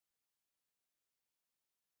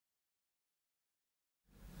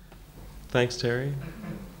Thanks, Terry,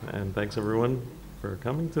 and thanks everyone for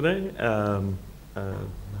coming today. I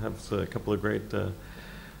have a couple of great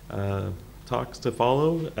talks to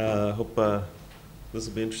follow. Hope this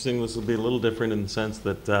will be interesting. This will be a little different in the sense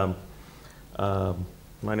that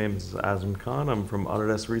my name is Azam Khan. I'm from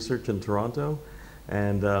Autodesk Research in Toronto,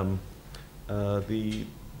 and I'm going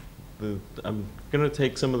to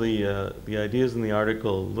take some of the ideas in the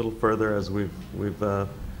article a little further as we've gotten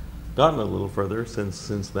a little further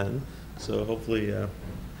since then. So hopefully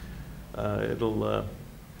it'll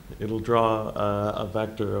draw a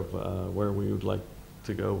vector of where we would like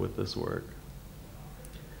to go with this work.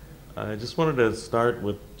 I just wanted to start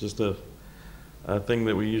with just a thing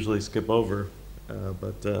that we usually skip over,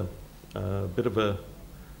 but a bit of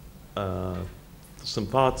some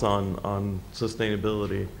thoughts on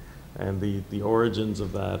sustainability, and the origins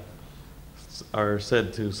of that are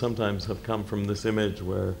said to sometimes have come from this image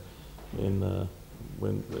where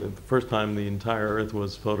when the first time the entire Earth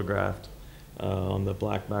was photographed on the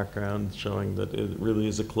black background, showing that it really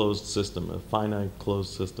is a closed system, a finite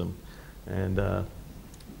closed system, and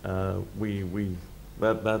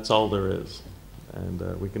that's all there is,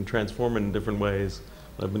 and we can transform it in different ways.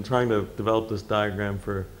 I've been trying to develop this diagram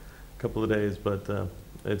for a couple of days, but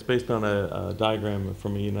it's based on a diagram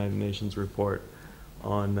from a United Nations report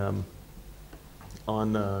on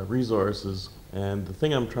resources, and the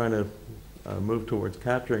thing I'm trying to move towards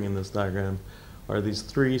capturing in this diagram are these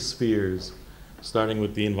three spheres, starting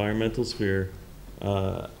with the environmental sphere,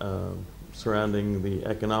 surrounding the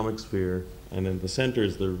economic sphere, and in the center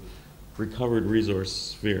is the recovered resource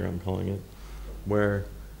sphere, I'm calling it, where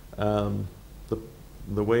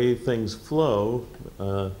the way things flow,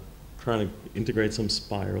 trying to integrate some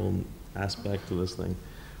spiral aspect to this thing,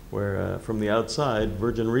 where from the outside,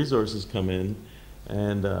 virgin resources come in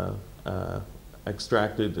and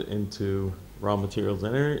extracted into raw materials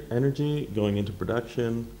and energy, going into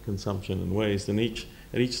production, consumption, and waste. And at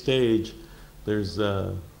each stage, there's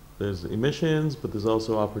emissions, but there's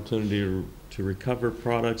also opportunity to recover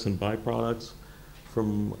products and byproducts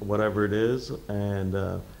from whatever it is, and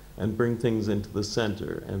bring things into the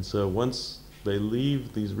center. And so once they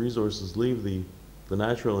leave, these resources leave the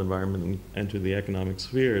natural environment and enter the economic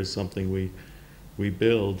sphere, is something we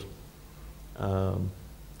build.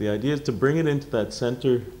 The idea is to bring it into that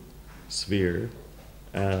center sphere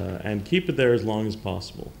and keep it there as long as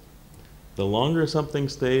possible. The longer something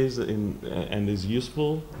stays in and is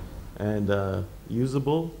useful and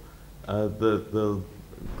usable, the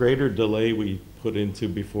greater delay we put into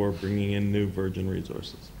before bringing in new virgin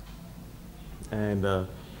resources. And the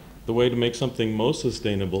way to make something most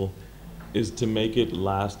sustainable is to make it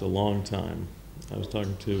last a long time. I was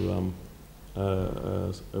talking to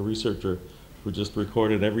a researcher who just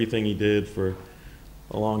recorded everything he did for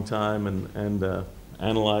a long time and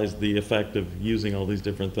analyzed the effect of using all these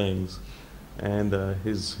different things. And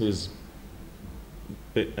his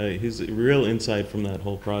real insight from that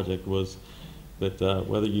whole project was that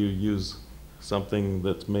whether you use something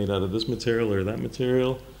that's made out of this material or that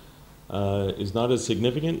material is not as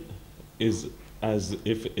significant as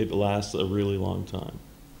if it lasts a really long time.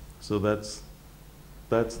 So that's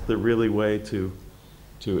the really way to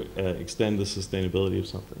extend the sustainability of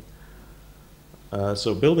something.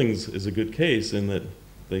 So buildings is a good case in that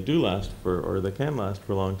they do last or they can last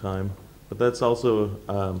for a long time, but that's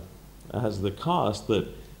also has the cost that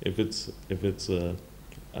if it's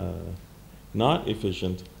not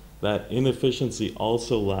efficient, that inefficiency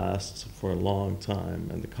also lasts for a long time,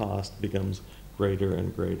 and the cost becomes greater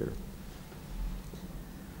and greater.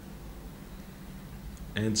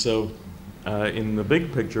 And so in the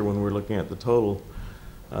big picture, when we're looking at the total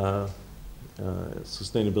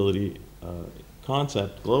sustainability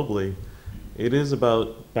concept globally, it is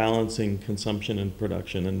about balancing consumption and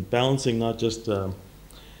production, and balancing not just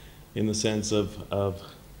in the sense of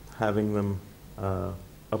having them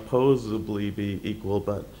opposably be equal,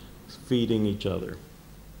 but feeding each other.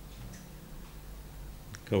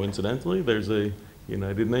 Coincidentally, there's a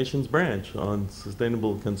United Nations branch on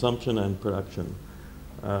sustainable consumption and production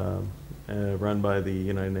run by the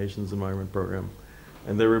United Nations Environment Program.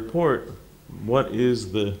 And they report what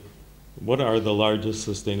are the largest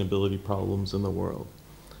sustainability problems in the world.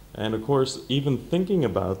 And of course, even thinking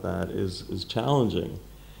about that is challenging.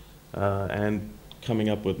 And coming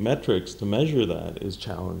up with metrics to measure that is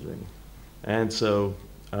challenging. And so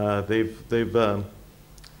they've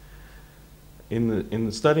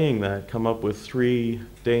in studying that, come up with three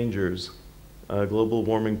dangers. Global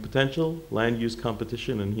warming potential, land use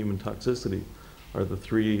competition, and human toxicity are the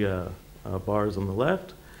three bars on the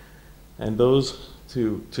left. And those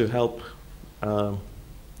to help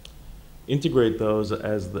integrate those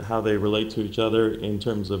as how they relate to each other in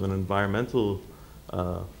terms of an environmental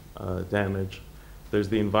damage, there's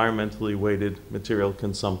the environmentally weighted material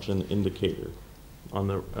consumption indicator on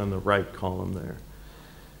the right column there.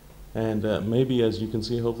 And maybe, as you can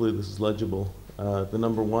see, hopefully this is legible, the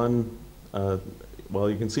number one, well,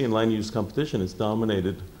 you can see in land use competition, it's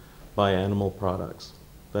dominated by animal products.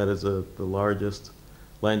 That is the largest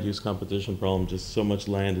land use competition problem. Just so much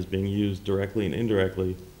land is being used directly and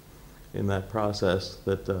indirectly in that process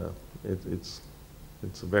that it's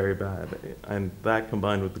very bad. And that,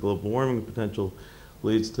 combined with the global warming potential,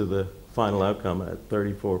 leads to the final outcome at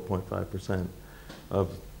 34.5% of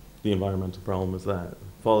the environmental problem is that,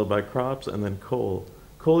 followed by crops and then coal.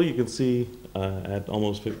 Coal, you can see at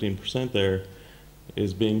almost 15% there,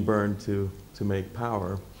 is being burned to make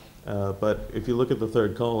power. But if you look at the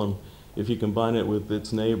third column, if you combine it with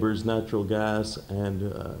its neighbors, natural gas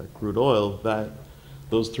and crude oil,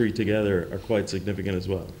 those three together are quite significant as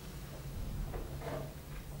well.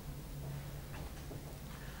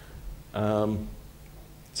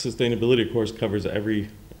 Sustainability, of course, covers every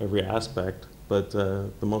aspect, but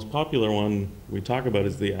the most popular one we talk about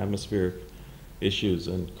is the atmospheric issues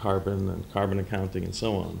and carbon accounting and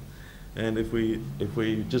so on. And if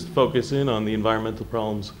we just focus in on the environmental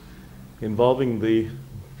problems involving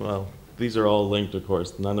well, these are all linked, of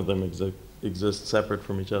course. None of them exist separate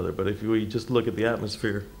from each other. But if we just look at the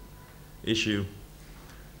atmosphere issue,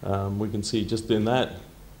 we can see just in that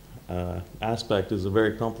aspect is a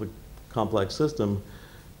very complex system,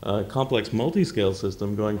 complex multi-scale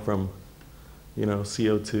system going from,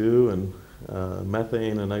 CO2 and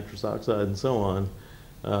methane and nitrous oxide and so on,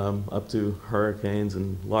 up to hurricanes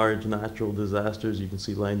and large natural disasters. You can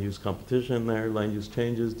see land use competition there, land use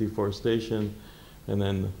changes, deforestation, and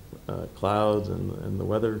then clouds and the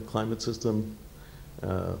weather climate system.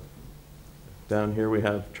 Down here we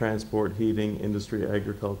have transport, heating, industry,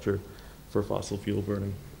 agriculture for fossil fuel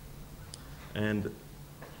burning. And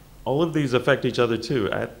all of these affect each other too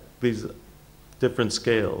at these different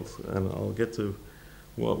scales. And I'll get to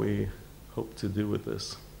what we hope to do with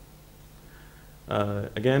this.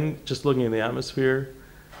 Again, just looking at the atmosphere,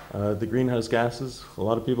 the greenhouse gases, a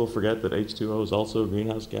lot of people forget that H2O is also a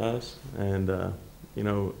greenhouse gas. And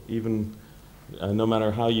even no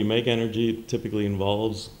matter how you make energy, it typically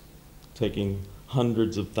involves taking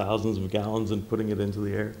hundreds of thousands of gallons and putting it into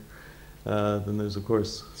the air. Then there's, of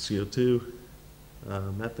course, CO2,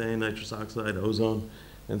 methane, nitrous oxide, ozone,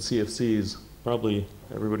 and CFCs. Probably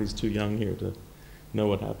everybody's too young here to know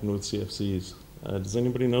what happened with CFCs. Does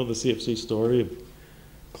anybody know the CFC story of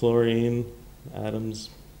chlorine,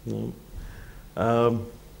 atoms? No?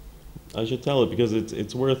 I should tell it because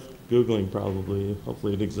it's worth Googling probably.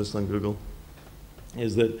 Hopefully it exists on Google.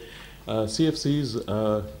 Is that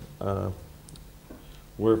CFCs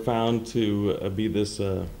were found to be this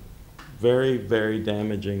very, very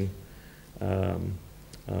damaging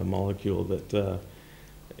molecule that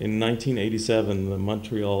in 1987, the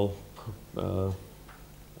Montreal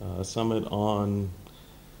Summit on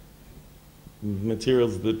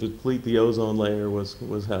materials that deplete the ozone layer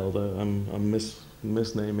was held. I'm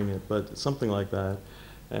misnaming it, but something like that.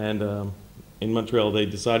 And in Montreal, they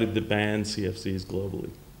decided to ban CFCs globally.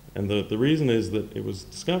 And the reason is that it was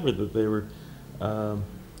discovered that they were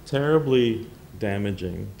terribly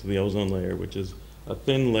damaging to the ozone layer, which is a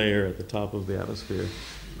thin layer at the top of the atmosphere,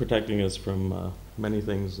 protecting us from many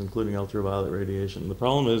things, including ultraviolet radiation. The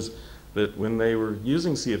problem is that when they were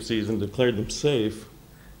using CFCs and declared them safe,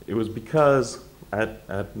 it was because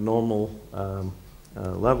at normal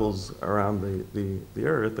levels around the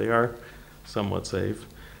Earth, they are somewhat safe,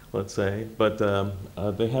 let's say, but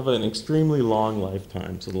they have an extremely long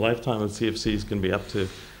lifetime. So the lifetime of CFCs can be up to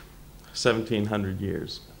 1,700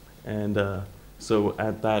 years. And so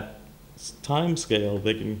at that time scale,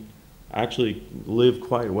 they can actually live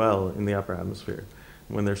quite well in the upper atmosphere.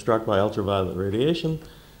 When they're struck by ultraviolet radiation,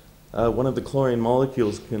 one of the chlorine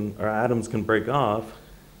molecules or atoms can break off,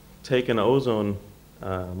 take an ozone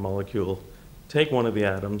molecule, take one of the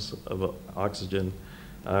atoms of oxygen,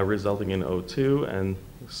 resulting in O2 and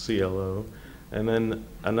ClO, and then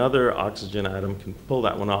another oxygen atom can pull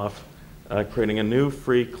that one off, creating a new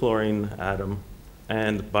free chlorine atom,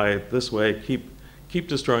 and by this way keep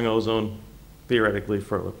destroying ozone theoretically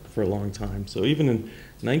for a long time. So even in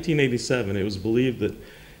 1987, it was believed that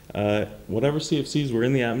whatever CFCs were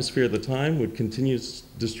in the atmosphere at the time would continue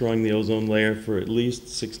destroying the ozone layer for at least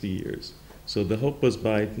 60 years. So the hope was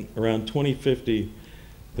by around 2050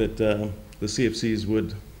 that the CFCs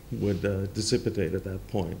would dissipate at that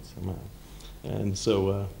point somehow. And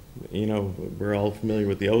so, we're all familiar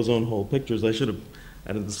with the ozone hole pictures. I should have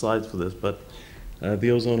added the slides for this, but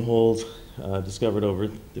The ozone holes discovered over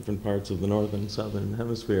different parts of the northern and southern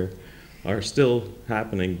hemisphere are still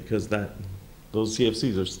happening because those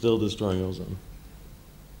CFCs are still destroying ozone.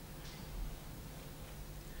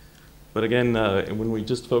 But again, when we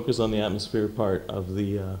just focus on the atmosphere part of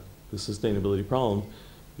the sustainability problem,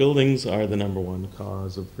 buildings are the #1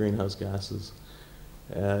 cause of greenhouse gases,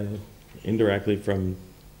 indirectly from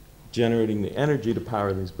generating the energy to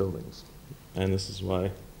power these buildings. And this is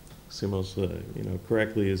why Simos,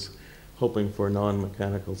 correctly is hoping for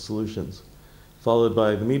non-mechanical solutions. Followed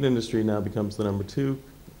by the meat industry now becomes the #2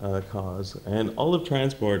 cause. And all of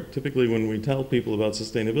transport, typically when we tell people about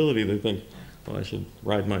sustainability, they think, well, I should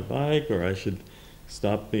ride my bike, or I should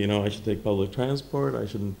stop, I should take public transport, I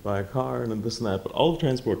shouldn't buy a car, and this and that. But all of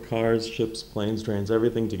transport, cars, ships, planes, trains,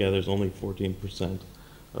 everything together is only 14%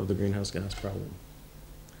 of the greenhouse gas problem.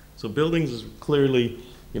 So buildings is clearly,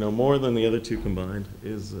 more than the other two combined,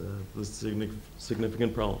 is the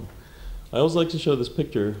significant problem. I always like to show this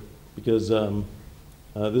picture because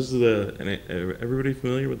this is everybody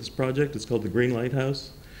familiar with this project? It's called the Green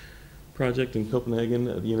Lighthouse project in Copenhagen,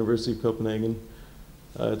 at the University of Copenhagen.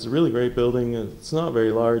 It's a really great building. It's not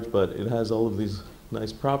very large, but it has all of these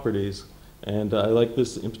nice properties. And I like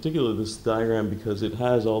this, in particular, this diagram, because it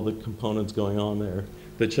has all the components going on there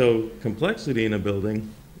that show complexity in a building,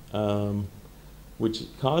 which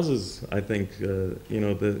causes, I think,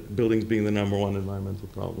 the buildings being the #1 environmental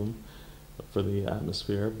problem for the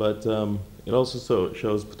atmosphere. But it also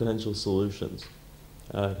shows potential solutions.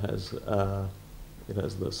 It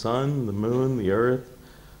has the sun, the moon, the earth,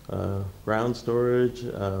 ground storage,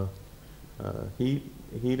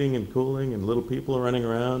 heating and cooling, and little people running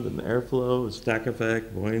around, and airflow, stack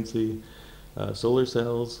effect, buoyancy, solar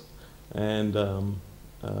cells, and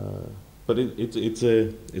but it's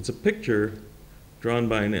a picture drawn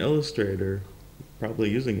by an illustrator, probably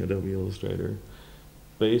using Adobe Illustrator,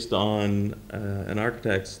 based on an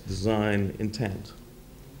architect's design intent.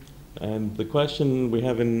 And the question we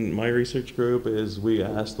have in my research group is, we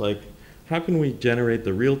asked, how can we generate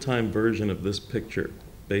the real-time version of this picture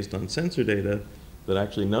based on sensor data that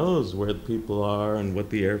actually knows where the people are and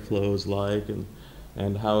what the airflow is like,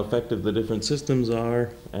 and how effective the different systems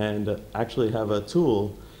are, and actually have a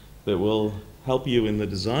tool that will help you in the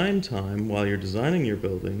design time while you're designing your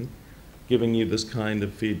building, giving you this kind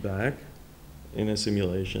of feedback in a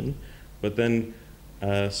simulation, but then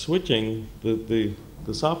switching, the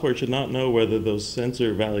software should not know whether those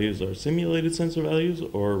sensor values are simulated sensor values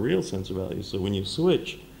or real sensor values. So when you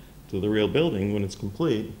switch to the real building, when it's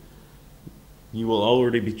complete, you will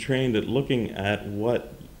already be trained at looking at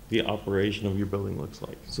what the operation of your building looks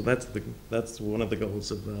like. So that's one of the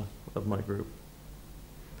goals of my group.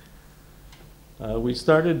 We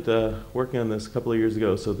started working on this a couple of years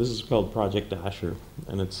ago. So this is called Project Dasher,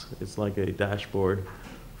 and it's like a dashboard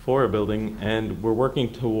for a building, and we're working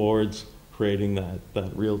towards creating that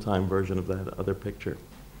real-time version of that other picture.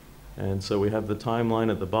 And so we have the timeline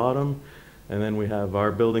at the bottom, and then we have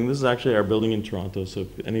our building. This is actually our building in Toronto, so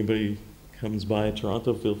if anybody comes by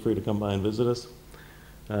Toronto, feel free to come by and visit us.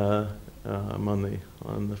 I'm on the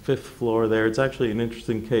 5th floor there. It's actually an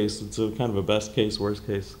interesting case. It's a kind of a best case, worst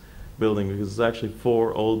case building, because it's actually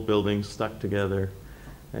 4 old buildings stuck together,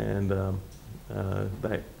 and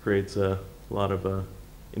that creates a lot of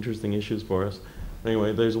interesting issues for us.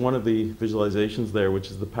 Anyway, there's one of the visualizations there,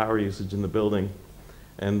 which is the power usage in the building.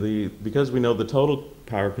 And because we know the total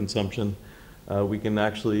power consumption, we can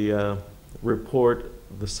actually report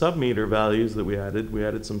the sub-meter values that we added. We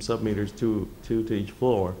added some sub-meters, two to each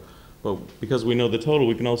floor. But because we know the total,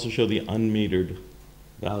 we can also show the unmetered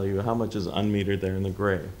value, how much is unmetered there in the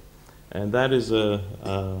gray. And that is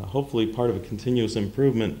hopefully part of a continuous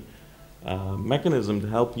improvement mechanism to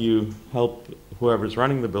help whoever's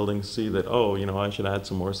running the building see that, I should add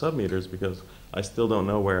some more sub-meters because I still don't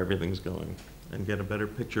know where everything's going, and get a better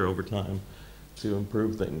picture over time to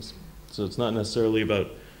improve things. So it's not necessarily about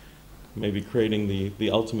maybe creating the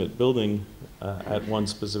ultimate building at one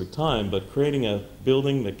specific time, but creating a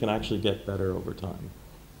building that can actually get better over time.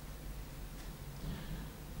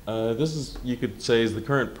 This is, you could say, is the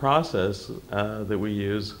current process that we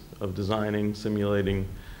use of designing, simulating,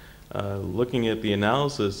 looking at the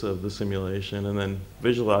analysis of the simulation, and then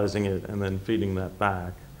visualizing it, and then feeding that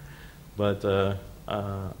back. But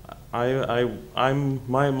my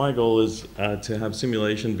goal is to have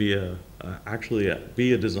simulation actually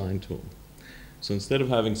be a design tool. So instead of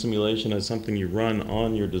having simulation as something you run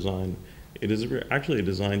on your design, it is actually a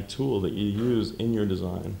design tool that you use in your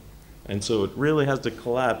design. And so it really has to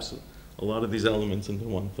collapse a lot of these elements into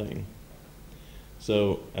one thing.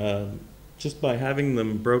 So just by having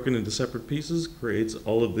them broken into separate pieces creates a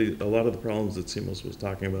lot of the problems that Simos was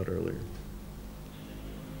talking about earlier.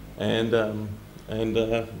 And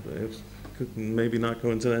maybe not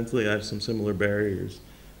coincidentally, I have some similar barriers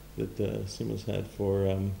that Simos had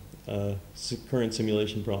for current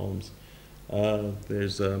simulation problems.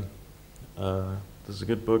 There's a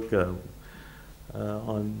good book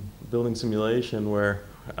on building simulation where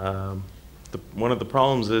one of the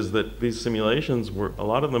problems is that these simulations, a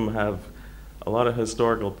lot of them have a lot of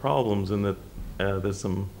historical problems in that there's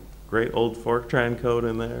some great old Fortran code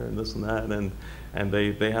in there and this and that, and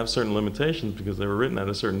they have certain limitations because they were written at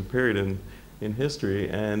a certain period in history,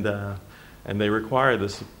 and they require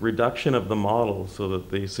this reduction of the model so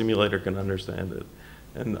that the simulator can understand it.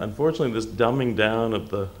 And unfortunately, this dumbing down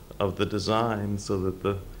of the design so that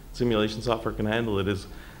the simulation software can handle it is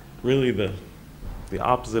really the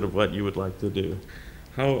opposite of what you would like to do.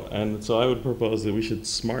 And so I would propose that we should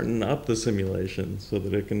smarten up the simulation so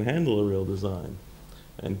that it can handle a real design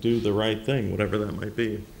and do the right thing, whatever that might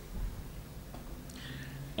be.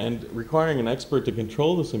 And requiring an expert to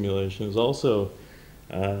control the simulation is also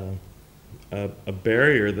a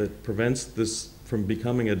barrier that prevents this from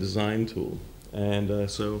becoming a design tool.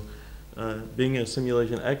 And so being a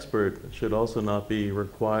simulation expert should also not be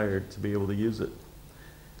required to be able to use it.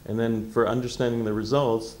 And then for understanding the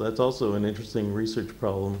results, that's also an interesting research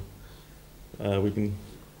problem. We can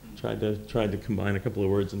try to combine a couple of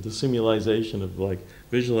words into simulation of like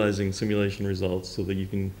visualizing simulation results so that you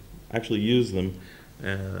can actually use them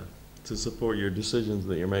to support your decisions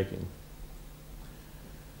that you're making.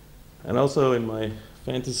 And also in my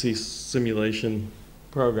fantasy simulation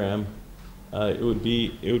program, it would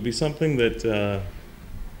be something that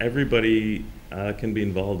everybody can be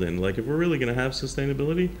involved in. Like if we're really going to have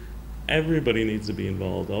sustainability, everybody needs to be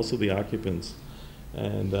involved, also the occupants.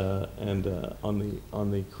 And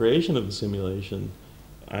on the creation of the simulation,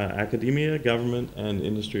 academia, government, and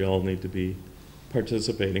industry all need to be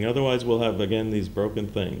participating. Otherwise, we'll have, again, these broken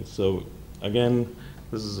things. So again,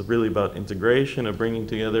 this is really about integration, of bringing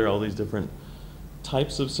together all these different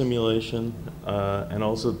types of simulation, and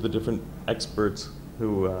also the different experts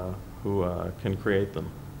who can create them.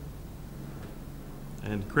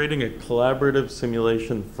 And creating a collaborative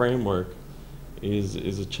simulation framework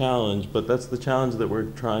is a challenge, but that's the challenge that we're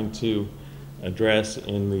trying to address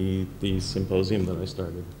in the symposium that I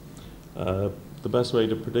started. The best way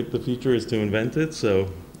to predict the future is to invent it,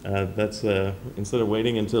 so that's instead of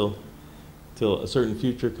waiting until a certain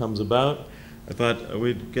future comes about, I thought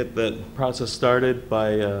we'd get that process started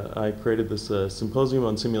by, I created this Symposium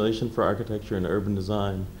on Simulation for Architecture and Urban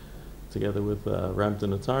Design together with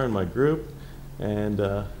Ramtin Attar and my group, and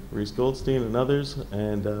Reese Goldstein and others.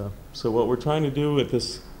 And so what we're trying to do with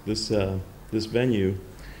this venue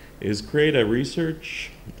is create a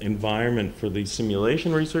research environment for the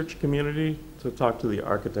simulation research community to talk to the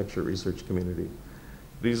architecture research community.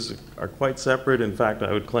 These are quite separate. In fact,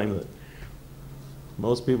 I would claim that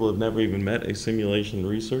most people have never even met a simulation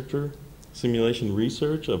researcher. Simulation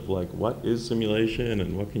research of like what is simulation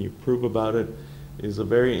and what can you prove about it is a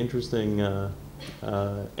very interesting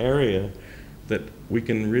area that we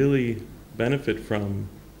can really benefit from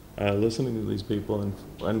listening to these people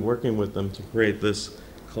and working with them to create this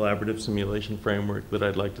collaborative simulation framework that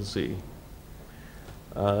I'd like to see.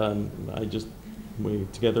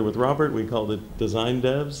 Together with Robert, we called it Design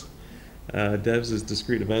Devs. Devs is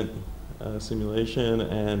discrete event simulation,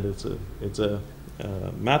 and it's a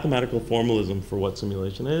mathematical formalism for what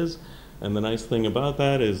simulation is. And the nice thing about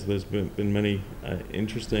that is there's been many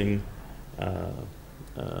interesting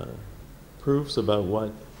proofs about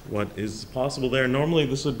what is possible there. Normally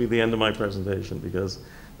this would be the end of my presentation because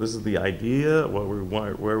this is the idea, where we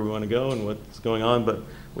want to go and what's going on, but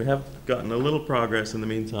we have gotten a little progress in the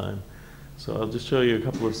meantime. So I'll just show you a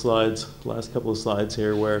couple of slides, last couple of slides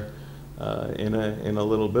here, where in a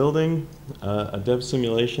little building, a dev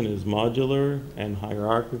simulation is modular and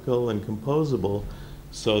hierarchical and composable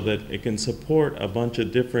so that it can support a bunch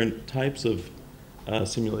of different types of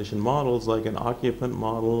simulation models, like an occupant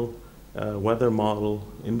model, weather model,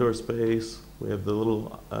 indoor space. We have the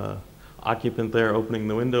little occupant there opening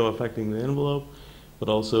the window, affecting the envelope, but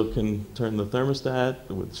also can turn the thermostat,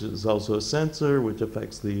 which is also a sensor, which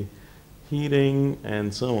affects the heating,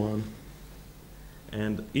 and so on.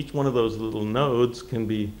 And each one of those little nodes can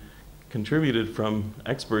be contributed from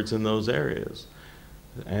experts in those areas.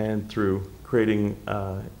 And through creating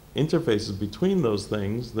interfaces between those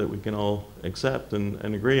things that we can all accept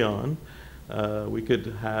and agree on, we could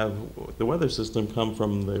have the weather system come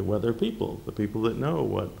from the weather people, the people that know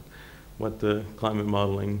what the climate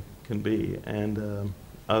modeling can be. And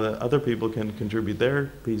other people can contribute their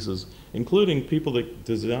pieces, including people that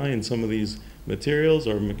design some of these materials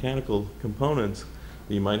or mechanical components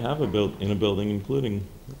that you might have in a building, including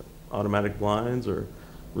automatic blinds or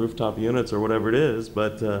rooftop units or whatever it is,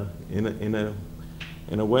 but in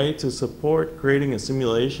a way to support creating a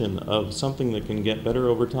simulation of something that can get better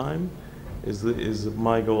over time is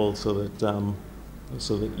my goal, so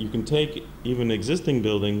that you can take even existing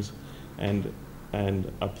buildings and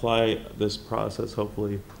apply this process,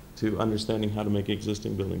 hopefully, to understanding how to make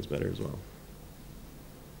existing buildings better as well.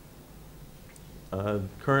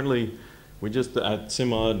 Currently, we just at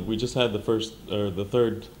CIMOD, we just had the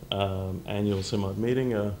third annual CIMOD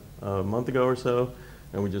meeting a month ago or so,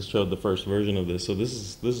 and we just showed the first version of this. So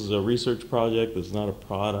this is a research project. It's not a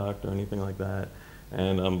product or anything like that,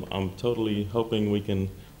 and I'm totally hoping we can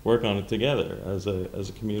work on it together as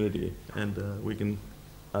a community, and we can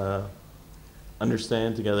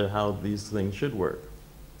understand together how these things should work.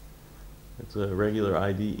 It's a regular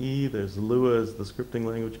IDE. There's Lua as the scripting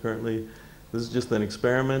language currently. This is just an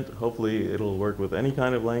experiment. Hopefully it'll work with any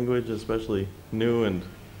kind of language, especially new and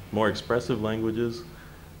more expressive languages.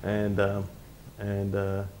 And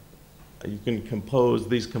you can compose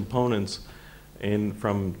these components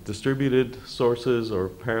from distributed sources or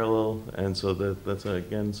parallel, and so that's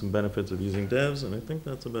again some benefits of using devs, and I think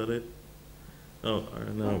that's about it. Oh,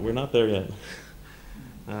 no, we're not there yet.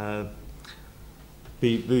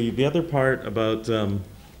 The other part about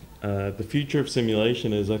the future of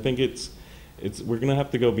simulation is, I think we're going to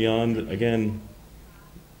have to go beyond, again,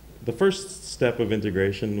 the first step of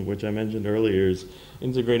integration, which I mentioned earlier, is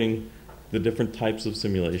integrating the different types of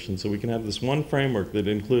simulation. So we can have this one framework that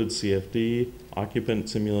includes CFD, occupant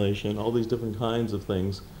simulation, all these different kinds of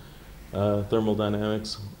things, thermal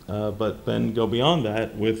dynamics, but then go beyond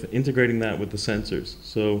that with integrating that with the sensors.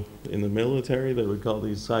 So in the military, they would call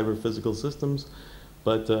these cyber physical systems,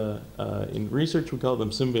 but in research we call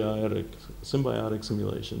them symbiotic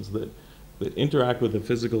simulations that interact with the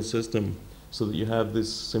physical system, so that you have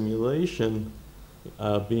this simulation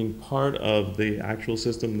being part of the actual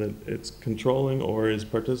system that it's controlling or is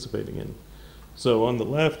participating in. So on the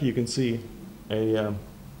left you can see a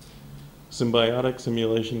symbiotic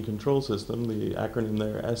simulation control system, the acronym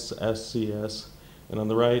there SSCS, and on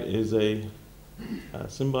the right is a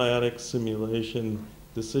symbiotic simulation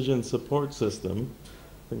decision support system.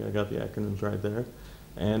 I think I got the acronyms right there,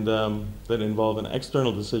 and that involve an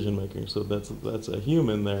external decision making. So that's a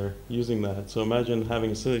human there using that. So imagine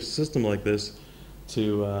having a system like this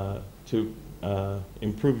to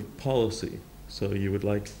improve policy. So you would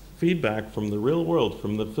like feedback from the real world,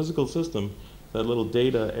 from the physical system. That little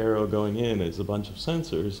data arrow going in is a bunch of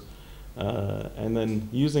sensors, and then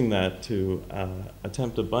using that to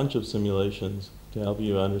attempt a bunch of simulations to help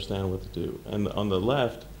you understand what to do. And on the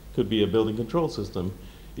left could be a building control system,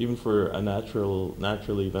 even for a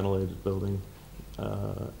naturally ventilated building,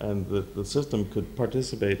 and the system could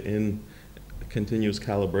participate in continuous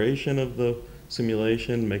calibration of the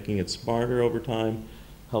simulation, making it smarter over time,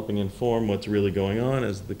 helping inform what's really going on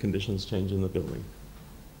as the conditions change in the building.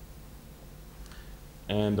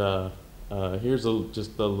 And here's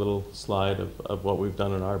just a little slide of what we've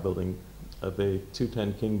done in our building, the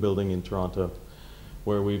 210 King building in Toronto,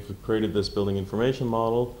 where we've created this building information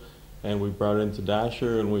model, and we brought it into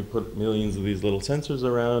Dasher, and we put millions of these little sensors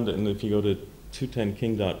around. And if you go to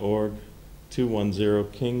 210king.org,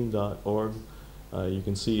 210king.org, you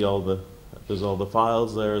can see there's all the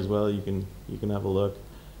files there as well. You can have a look,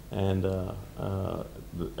 and a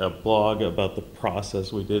blog about the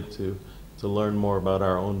process we did to learn more about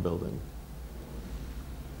our own building.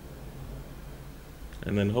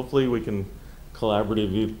 And then hopefully we can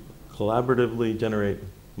collaboratively generate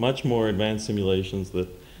much more advanced simulations that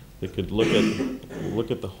could look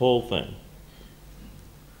at the whole thing.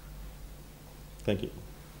 Thank you.